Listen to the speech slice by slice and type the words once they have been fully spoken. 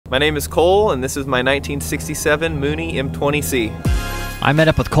My name is Cole, and this is my 1967 Mooney M20C. I met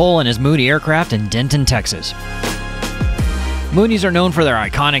up with Cole and his Mooney aircraft in Denton, Texas. Moonies are known for their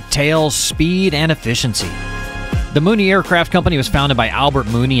iconic tails, speed, and efficiency. The Mooney Aircraft Company was founded by Albert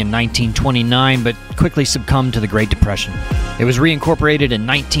Mooney in 1929, but quickly succumbed to the Great Depression. It was reincorporated in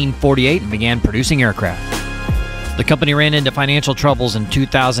 1948 and began producing aircraft. The company ran into financial troubles in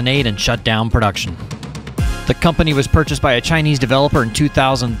 2008 and shut down production. The company was purchased by a Chinese developer in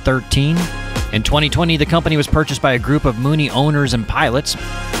 2013. In 2020, the company was purchased by a group of Mooney owners and pilots.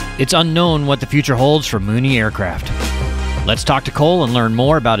 It's unknown what the future holds for Mooney Aircraft. Let's talk to Cole and learn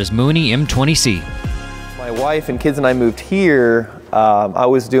more about his Mooney M20C. My wife and kids and I moved here. I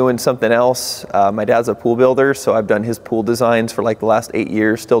was doing something else. My dad's a pool builder, so I've done his pool designs for like the last 8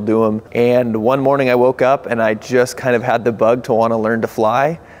 years, still do them. And one morning I woke up and I just kind of had the bug to want to learn to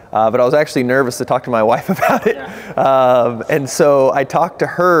fly. But I was actually nervous to talk to my wife about it. And so I talked to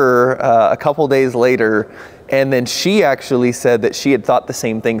her a couple days later, and then she actually said that she had thought the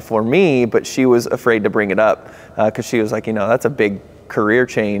same thing for me, but she was afraid to bring it up because she was like, you know, that's a big career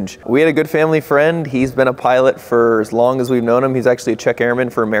change. We had a good family friend. He's been a pilot for as long as we've known him. He's actually a check airman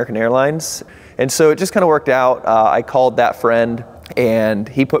for American Airlines. And so it just kind of worked out. I called that friend and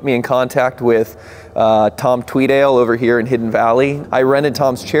he put me in contact with Tom Tweedale over here in Hidden Valley. I rented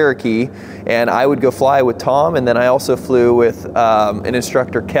Tom's Cherokee and I would go fly with Tom, and then I also flew with an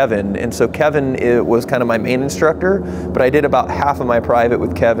instructor, Kevin. And so Kevin was kind of my main instructor, but I did about half of my private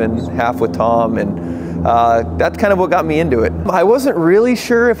with Kevin, half with Tom, and that's kind of what got me into it. I wasn't really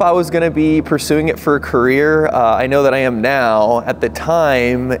sure if I was going to be pursuing it for a career. I know that I am now. At the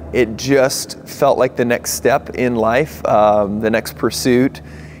time, it just felt like the next step in life, the next pursuit.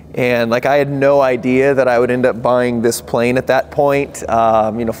 And like I had no idea that I would end up buying this plane at that point.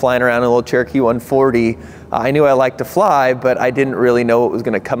 You know, flying around in a little Cherokee 140. I knew I liked to fly, but I didn't really know what was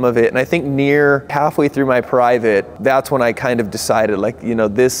going to come of it. And I think near halfway through my private, that's when I kind of decided, like, you know,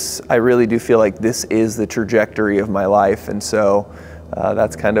 I really do feel like this is the trajectory of my life. And so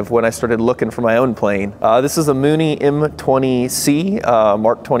that's kind of when I started looking for my own plane. This is a Mooney M20C,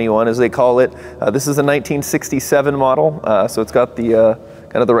 Mark 21 as they call it. This is a 1967 model, so it's got the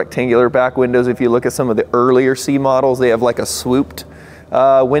kind of the rectangular back windows. If you look at some of the earlier C models, they have like a swooped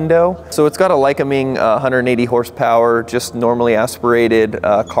window. So it's got a Lycoming 180 horsepower, just normally aspirated,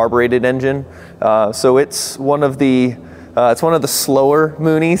 carbureted engine. So it's one of the slower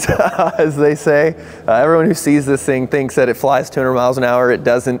Moonies, as they say. Everyone who sees this thing thinks that it flies 200 miles an hour. It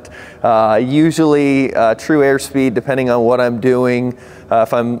doesn't. Usually true airspeed, depending on what I'm doing,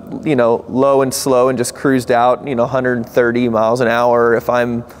 if I'm, you know, low and slow and just cruised out, you know, 130 miles an hour. If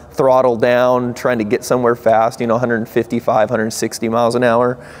I'm throttled down, trying to get somewhere fast, you know, 155, 160 miles an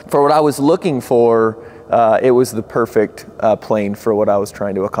hour. For what I was looking for, it was the perfect plane for what I was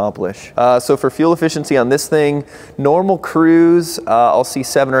trying to accomplish. So for fuel efficiency on this thing, normal cruise, I'll see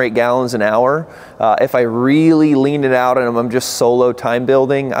 7 or 8 gallons an hour. If I really lean it out and I'm just solo time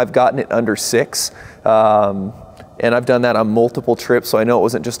building, I've gotten it under 6. And I've done that on multiple trips, so I know it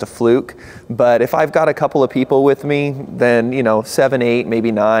wasn't just a fluke. But if I've got a couple of people with me, then, you know, 7, 8,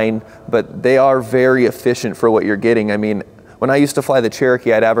 maybe 9, but they are very efficient for what you're getting. I mean, when I used to fly the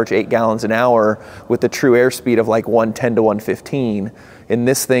Cherokee, I'd average 8 gallons an hour with a true airspeed of like 110 to 115. In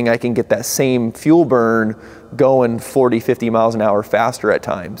this thing, I can get that same fuel burn going 40, 50 miles an hour faster at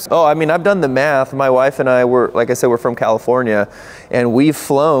times. Oh, I mean, I've done the math. My wife and I were, like I said, we're from California, and we've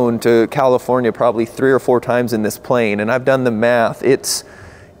flown to California probably 3 or 4 times in this plane, and I've done the math. It's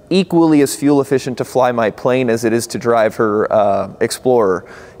equally as fuel efficient to fly my plane as it is to drive her Explorer,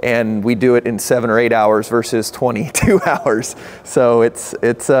 and we do it in 7 or 8 hours versus 22 hours. So it's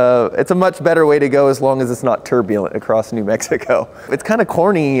a much better way to go as long as it's not turbulent across New Mexico. It's kind of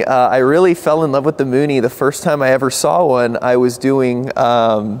corny. I really fell in love with the Mooney the first time I ever saw one. I was doing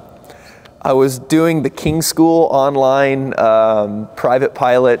the King School online private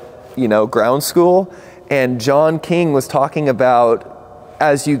pilot, you know, ground school, and John King was talking about,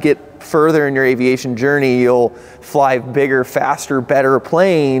 as you get further in your aviation journey, you'll fly bigger, faster, better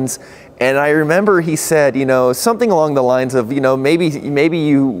planes. And I remember he said, you know, something along the lines of, you know, maybe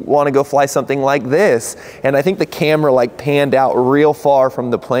you want to go fly something like this. And I think the camera like panned out real far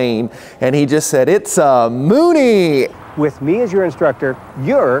from the plane, and he just said, "It's a Mooney." With me as your instructor,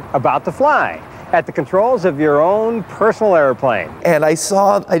 you're about to fly at the controls of your own personal airplane. And I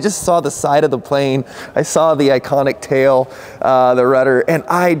just saw the side of the plane. I saw the iconic tail, the rudder, and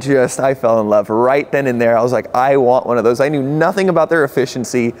I fell in love right then and there. I was like, I want one of those. I knew nothing about their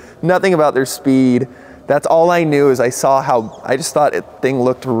efficiency, nothing about their speed. that's all I knew. Is I saw how, I just thought thing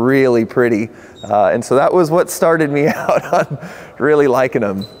looked really pretty. And so that was what started me out on really liking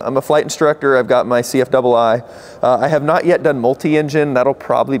them. I'm a flight instructor. I've got my CFII. I have not yet done multi-engine. That'll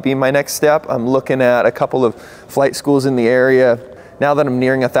probably be my next step. I'm looking at a couple of flight schools in the area. Now that I'm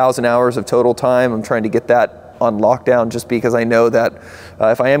nearing 1,000 hours of total time, I'm trying to get that on lockdown, just because I know that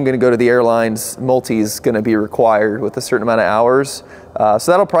if I am going to go to the airlines, multi is going to be required with a certain amount of hours.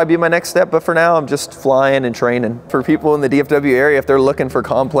 So that'll probably be my next step, but for now I'm just flying and training. For people in the DFW area, if they're looking for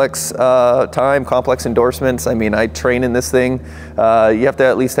complex complex endorsements, I mean, I train in this thing. You have to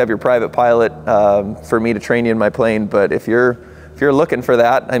at least have your private pilot for me to train you in my plane, but if you're looking for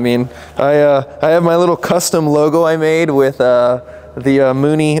that, I mean, I have my little custom logo I made with the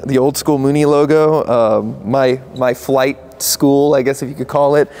Mooney, the old school Mooney logo. My flight school, I guess if you could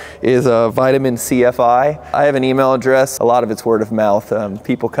call it, is FlyvitaminCFI. I have an email address. A lot of it's word of mouth.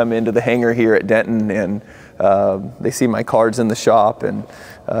 People come into the hangar here at Denton and they see my cards in the shop, and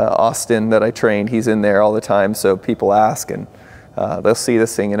Austin that I trained, he's in there all the time, so people ask, and they'll see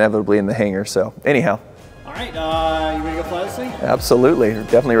this thing inevitably in the hangar. So anyhow. All right, you ready to go fly this thing? Absolutely,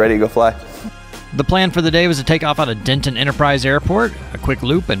 definitely ready to go fly. The plan for the day was to take off out of Denton Enterprise Airport, a quick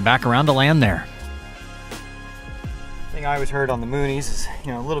loop, and back around to land there. Thing I always heard on the Moonies is,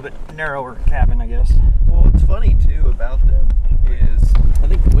 you know, a little bit narrower cabin, I guess. Well, what's funny too about them is, I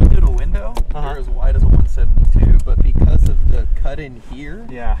think window to window, they're as wide as a 172, but because of the cut in here,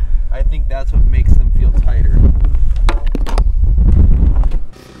 yeah, I think that's what makes them feel tighter.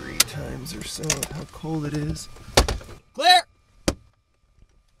 3 times or so, how cold it is. Clear!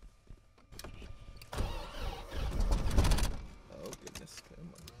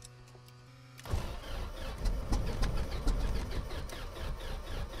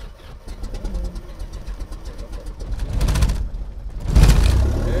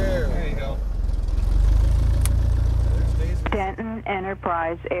 Denton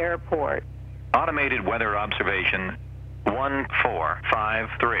Enterprise Airport. Automated weather observation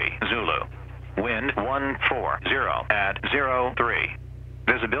 1453 Zulu. Wind 140 at 03.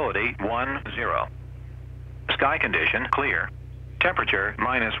 Visibility 10. Sky condition clear. Temperature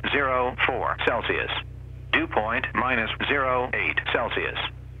 -04 Celsius. Dew point -08 Celsius.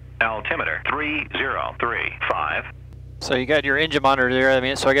 Altimeter 3035. So you got your engine monitor there. I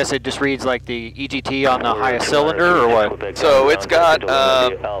mean, so I guess it just reads like the EGT on the highest cylinder, or what? So it's got,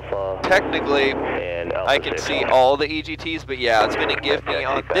 technically, I can see all the EGTs, but yeah, it's going to give me,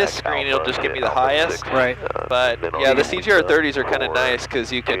 on this screen, it'll just give me the highest. Right. But yeah, the CGR30s are kind of nice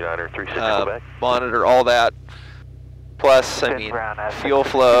because you can monitor all that. Plus, I mean, fuel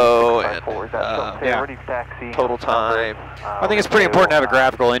flow and total time. I think it's pretty important to have a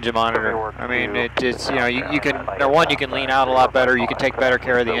graphical engine monitor. I mean, it's, you know, you can, number one, you can lean out a lot better. You can take better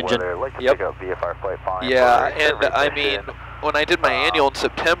care of the engine. Yep. Yeah, and I mean, when I did my annual in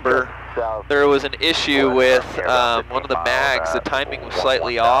September, there was an issue with one of the mags. The timing was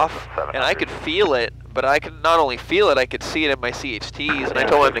slightly off, and I could feel it. But I could not only feel it, I could see it in my CHTs, and I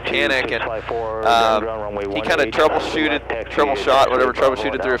told my mechanic, and he kind of troubleshooted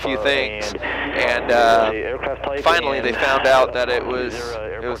through a few things, and finally they found out that it was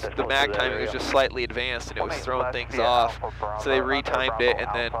the mag timing was just slightly advanced, and it was throwing things off. So they retimed it, and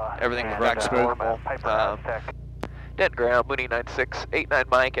then everything was back to normal. Denton ground, Mooney 9689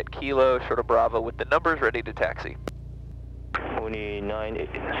 Mike at Kilo, short of Bravo, with the numbers ready to taxi. Mooney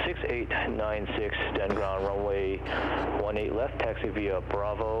 6896, Denton ground, runway 18 left, taxi via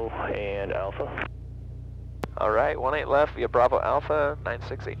Bravo and Alpha. All right, 18 left via Bravo Alpha,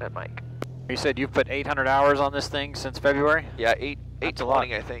 9689 Mike. You said you've put 800 hours on this thing since February? Yeah,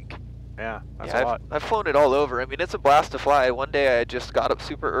 820, I think. Yeah, that's a lot. I've flown it all over. I mean, it's a blast to fly. One day I just got up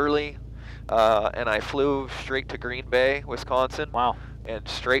super early, and I flew straight to Green Bay, Wisconsin. Wow. And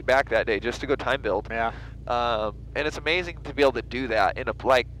straight back that day just to go time build. Yeah. And it's amazing to be able to do that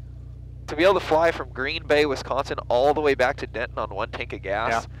to be able to fly from Green Bay, Wisconsin, all the way back to Denton on 1 tank of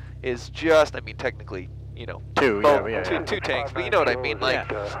gas is just, I mean, technically, you know, two tanks, but you know what I mean, like.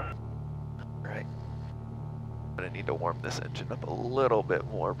 Right. I'm gonna need to warm this engine up a little bit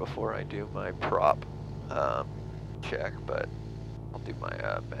more before I do my prop check, but I'll do my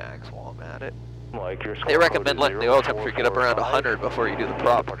mags while I'm at it. They recommend letting the oil temperature get up around 100 before you do the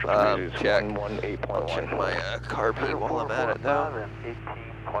prop check. I'll check my carb heat while I'm at it though.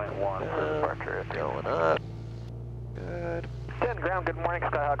 Going up. Good. Denton ground, good morning,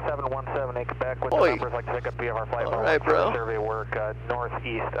 Skyhawk 717, Quebec, with Oi. the numbers like to pick up VFR flight. All right, bro. Survey work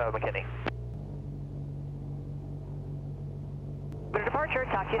northeast of McKinney. Departure,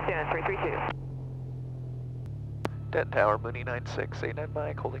 talk to you soon, 332. Denton Tower, Mooney 96, 89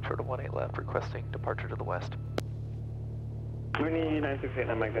 Mike, holding short of 18 left, requesting departure to the west. Mooney 96,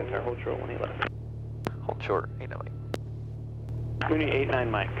 89 Mike, Denton Tower, hold short, 18 left. Hold short, 89 Mike. Mooney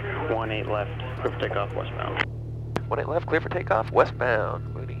 89 Mike, 18 left, clear for takeoff, westbound. 18 left, clear for takeoff,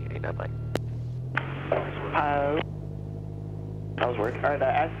 westbound, Mooney 89 Mike. That was work. Alright,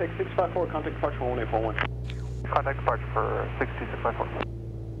 Aztec 654, contact departure for 1841. Contact departure for 62654.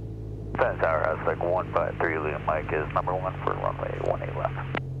 Denton Tower, Aztec 153, Liam Mike is number 1 for runway 18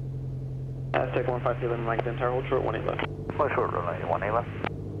 left. Aztec 153, Liam Mike, Denton Tower, hold short, 18 left. Hold short, runway 18 left.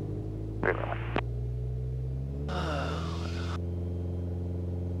 3 Liam Mike.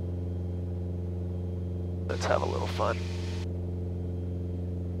 Let's have a little fun.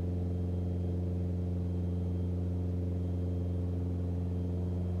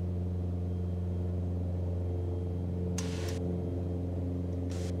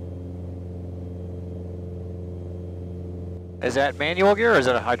 Is that manual gear or is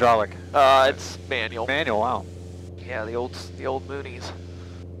it a hydraulic? It's manual. Manual, wow. Yeah, the old Moonies.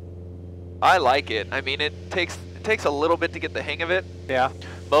 I like it. I mean, it takes a little bit to get the hang of it. Yeah.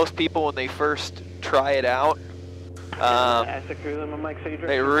 Most people, when they first try it out,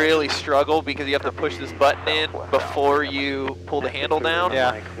 they really struggle because you have to push this button in before you pull the handle down.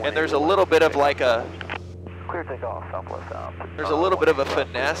 Yeah. And there's a little bit of like a, Clear takeoff, southwest south. there's a little bit of a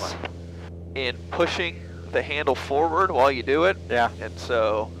finesse in pushing the handle forward while you do it. Yeah. And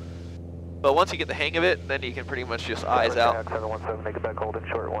so, but once you get the hang of it, then you can pretty much just eyes out. 717, make it back, holding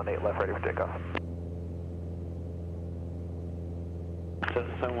short, 18 left, ready for takeoff.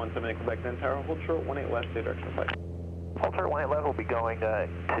 717, make it back, Denton Tower, hold short, 18 left, stay direction of flight. Hold short, 18 left, we'll be going to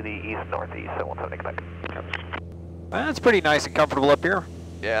the east-northeast, 717, make it back. That's pretty nice and comfortable up here.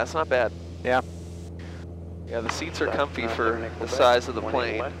 Yeah, it's not bad. Yeah. Yeah, the seats are comfy for the size of the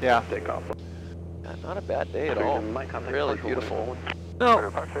plane. Yeah. Takeoff. Yeah, not a bad day at all. Really beautiful.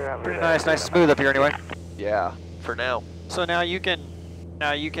 No, pretty nice, nice smooth up here anyway. Yeah, for now. So now you can,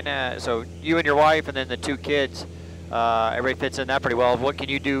 so you and your wife and then the 2 kids, everybody fits in that pretty well. What can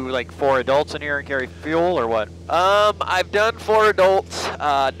you do, like 4 adults in here and carry fuel or what? I've done 4 adults,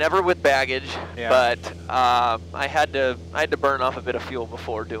 never with baggage, Yeah. but I had to burn off a bit of fuel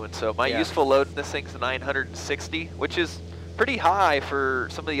before doing so. My useful load in this thing's 960, which is pretty high for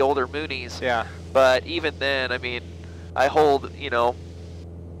some of the older Moonies. Yeah. But even then, I mean, I hold,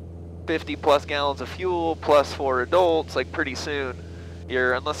 50 plus gallons of fuel plus 4 adults. Like pretty soon,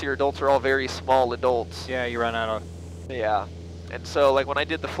 unless your adults are all very small adults. Yeah, you run out of. Yeah, and so like when I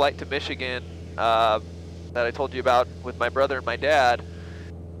did the flight to Michigan that I told you about with my brother and my dad,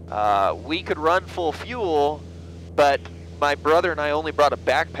 we could run full fuel, but my brother and I only brought a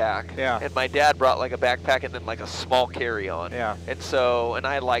backpack. Yeah. And my dad brought like a backpack and then like a small carry-on. Yeah. And so, and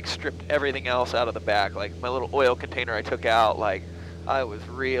I like stripped everything else out of the back, like my little oil container I took out. Like I was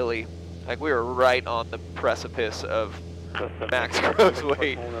really, like we were right on the precipice of max gross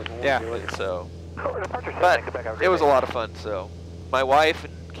weight. Yeah. And so, but it was a lot of fun. So my wife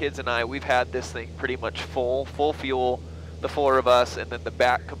and kids and I, we've had this thing pretty much full fuel, the 4 of us, and then the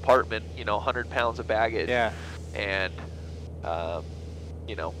back compartment, 100 pounds of baggage. Yeah. And,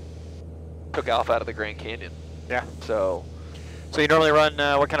 took off out of the Grand Canyon. Yeah. So you normally run,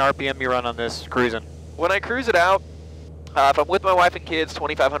 what kind of RPM you run on this cruising? when I cruise it out, if I'm with my wife and kids,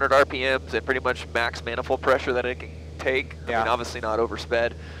 2,500 RPMs and pretty much max manifold pressure that it can take. Yeah. I mean, obviously not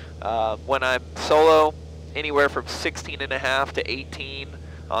oversped. When I'm solo, anywhere from 16.5 to 18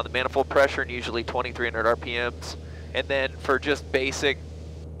 on the manifold pressure, and usually 2,300 RPMs. And then for just basic,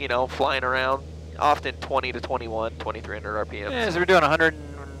 flying around, often 20 to 21, 2,300 RPMs. Yeah, so we're doing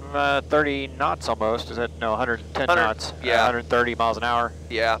 130 knots almost. Is that, no, 110 knots? Yeah. 130 miles an hour.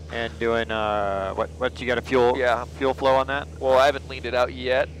 Yeah. And doing, what you got a fuel flow on that? Well, I haven't leaned it out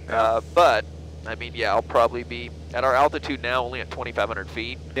yet, but I mean, yeah, I'll probably be at our altitude now only at 2,500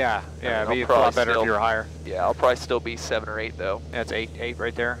 feet. Yeah, yeah, it'd be a lot better if you were higher. Yeah, I'll probably still be 7 or 8 though. That's 8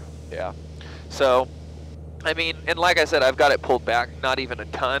 right there. Yeah. So, I mean, and like I said, I've got it pulled back, not even a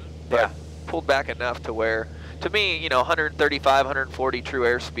ton, but pulled back enough to where, to me, 135, 140 true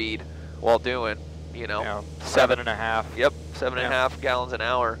airspeed while doing, 7.5. Yep, 7.5 gallons an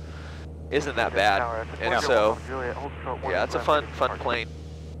hour isn't that bad. And so, yeah, it's a fun plane.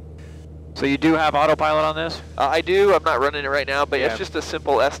 So you do have autopilot on this? I do. I'm not running it right now, but it's just a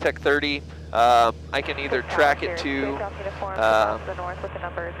simple S-Tech 30. I can either track it to...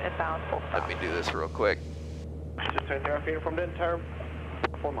 let me do this real quick.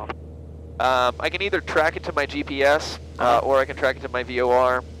 I can either track it to my GPS, or I can track it to my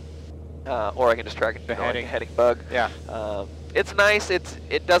VOR, or I can just track it to the heading bug. Yeah. it's nice.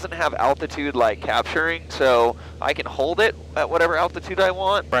 It doesn't have altitude like capturing, so I can hold it at whatever altitude I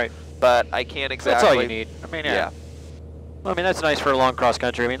want. Right. But I can't exactly. That's all you need. I mean, yeah. Well, I mean, that's nice for a long cross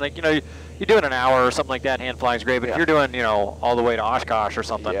country. I mean, like, you know, you're doing an hour or something like that, hand flying's great, but if you're doing, you know, all the way to Oshkosh or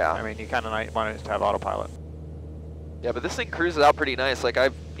something, I mean, you kind of want it to have autopilot. Yeah, but this thing cruises out pretty nice. Like,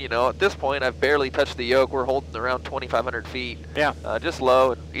 you know, at this point, I've barely touched the yoke. We're holding around 2,500 feet. Yeah. Just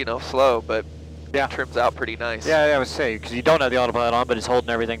low and, you know, slow, but it trims out pretty nice. Yeah, I would say, because you don't have the autopilot on, but it's holding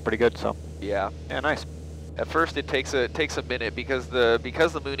everything pretty good, so. Yeah. Yeah, nice. At first, it takes a minute because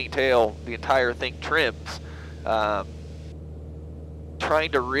the Mooney tail, the entire thing trims.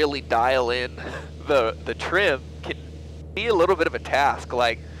 Trying to really dial in the trim can be a little bit of a task.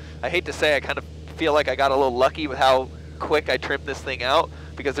 Like, I hate to say, I kind of feel like I got a little lucky with how quick I trimmed this thing out,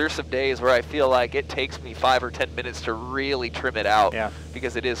 because there's some days where I feel like it takes me 5 or 10 minutes to really trim it out,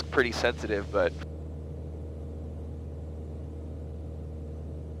 because it is pretty sensitive. But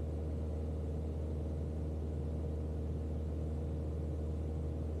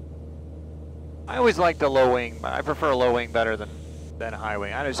I always like the low wing. I prefer a low wing better than a high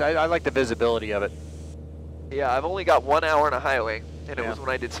wing. I like the visibility of it. Yeah, I've only got 1 hour in a high wing, and it was when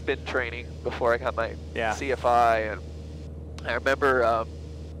I did spin training before I got my CFI. And I remember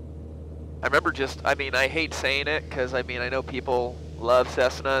just, I mean, I hate saying it, because I mean, I know people love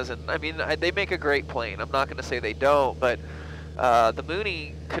Cessnas, and I mean, they make a great plane. I'm not going to say they don't, but the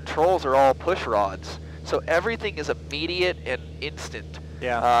Mooney controls are all push rods, so everything is immediate and instant.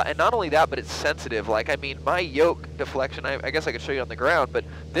 Yeah. And not only that, but it's sensitive. Like, I mean, my yoke deflection, I guess I could show you on the ground, but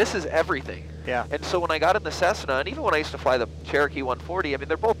this is everything. Yeah. And so when I got in the Cessna, and even when I used to fly the Cherokee 140, I mean,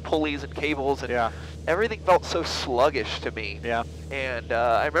 they're both pulleys and cables, and everything felt so sluggish to me. Yeah. And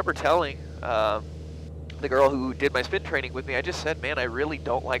I remember telling the girl who did my spin training with me, I just said, man, I really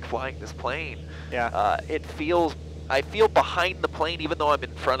don't like flying this plane. Yeah. I feel behind the plane even though I'm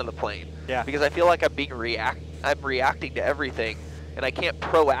in front of the plane. Yeah. Because I feel like I'm reacting to everything, and I can't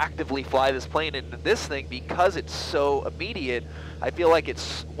proactively fly this plane. And this thing, because it's so immediate, I feel like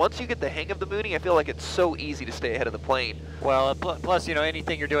once you get the hang of the Mooney, I feel like it's so easy to stay ahead of the plane. Well, plus, you know,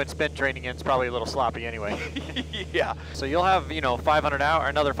 anything you're doing spin training in is probably a little sloppy anyway. Yeah. So you'll have, you know,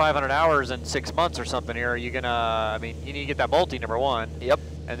 another 500 hours in 6 months or something here. Are you gonna, I mean, you need to get that multi, number one. Yep.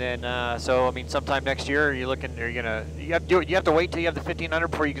 And then, so I mean, sometime next year, you have to wait till you have the 1500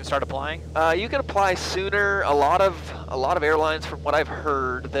 before you can start applying? You can apply sooner. A lot of airlines, from what I've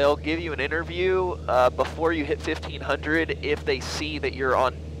heard, they'll give you an interview before you hit 1500 if they see that you're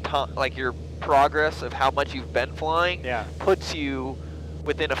on like your progress of how much you've been flying puts you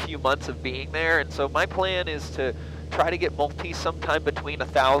within a few months of being there. And so my plan is to try to get multi sometime between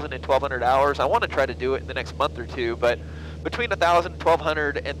 1,000 and 1,200 hours. I want to try to do it in the next month or two, but between 1,000 and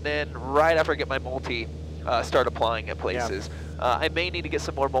 1,200, and then right after I get my multi, start applying at places. I may need to get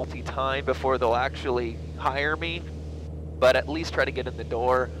some more multi time before they'll actually hire me, but at least try to get in the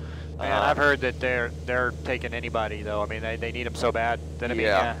door. Man, I've heard that they're taking anybody though. I mean, they need them so bad. That I mean,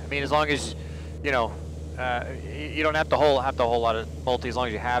 I mean, as long as you know, you don't have to hold a whole lot of multi, as long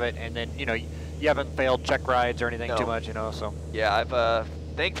as you have it, and then you know you haven't failed check rides or anything too much, you know. So yeah, I've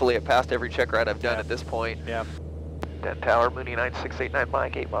thankfully I've passed every check ride I've done at this point. Yeah. Denton Tower, Mooney 9689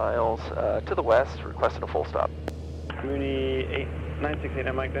 Mike, 8 miles to the west, requesting a full stop. Mooney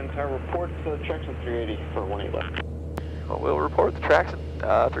 9689 Mike, Denton Tower, reports traction 380 for 18 left. Well, we'll report the traction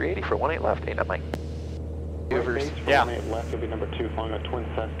 380 for 18 left, 89 Mike. Base for 18 left will be number 2, following a twin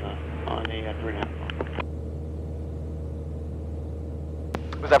Cessna on a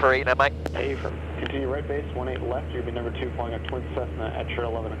 3.5. Was that for 89 Mike? A from continue right base, 18 left, you'll be number 2, following a twin Cessna at sure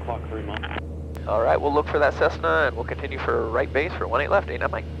 11 o'clock, 3 miles. All right, we'll look for that Cessna, and we'll continue for right base for 18 left,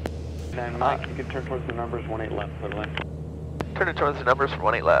 89 Mike. 9 Mike, you can turn towards the numbers, 18 left, clear to land. Turning towards the numbers for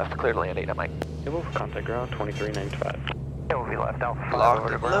 18 left, clear to land, 89 Mike. It will contact ground, 2395. It will be left out.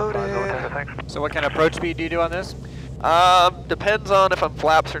 Locked and loaded. So what kind of approach speed do you do on this? Depends on if I'm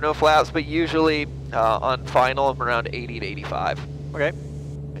flaps or no flaps, but usually on final I'm around 80 to 85. Okay.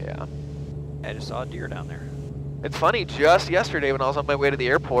 Yeah. I just saw a deer down there. It's funny, just yesterday when I was on my way to the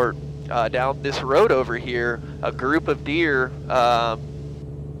airport, down this road over here, a group of deer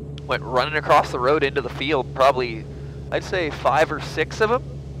went running across the road into the field, probably, I'd say 5 or 6 of them.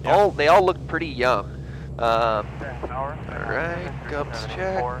 Yep. They all looked pretty young. All right, gumps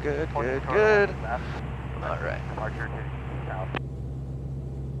check, good. All right.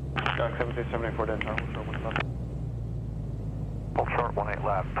 Dock 73784 Denton. Full short 18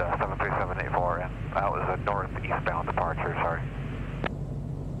 left, 73784, and that was a northeastbound departure, sorry.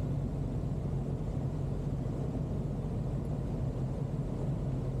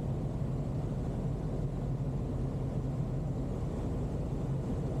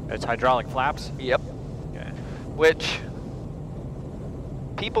 It's hydraulic flaps? Yep. Okay. Which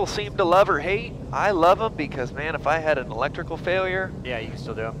people seem to love or hate. I love them because, man, if I had an electrical failure, Yeah, you can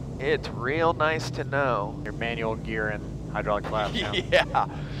still do them. it's real nice to know. Your manual gear and hydraulic flaps. Yeah.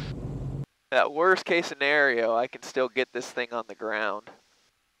 That worst case scenario, I can still get this thing on the ground.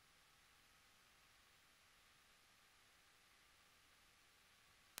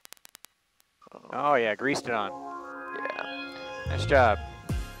 Oh yeah, greased it on. Yeah. Nice job.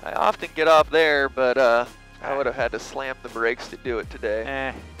 I often get off there, but I would have had to slam the brakes to do it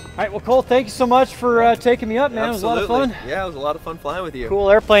today. All right, well, Cole, thank you so much for taking me up, man. Absolutely. It was a lot of fun. Yeah, it was a lot of fun flying with you. Cool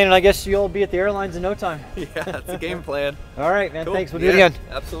airplane, and I guess you'll be at the airlines in no time. Yeah, that's the game plan. All right, man, Cool. thanks. We'll do it again.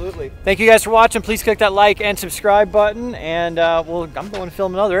 Absolutely. Thank you guys for watching. Please click that like and subscribe button, and I'm going to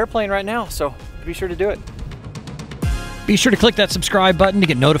film another airplane right now, so be sure to do it. Be sure to click that subscribe button to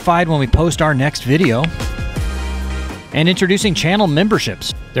get notified when we post our next video. And introducing channel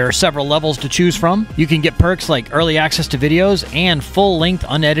memberships. There are several levels to choose from. You can get perks like early access to videos and full-length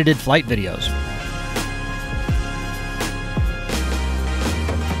unedited flight videos.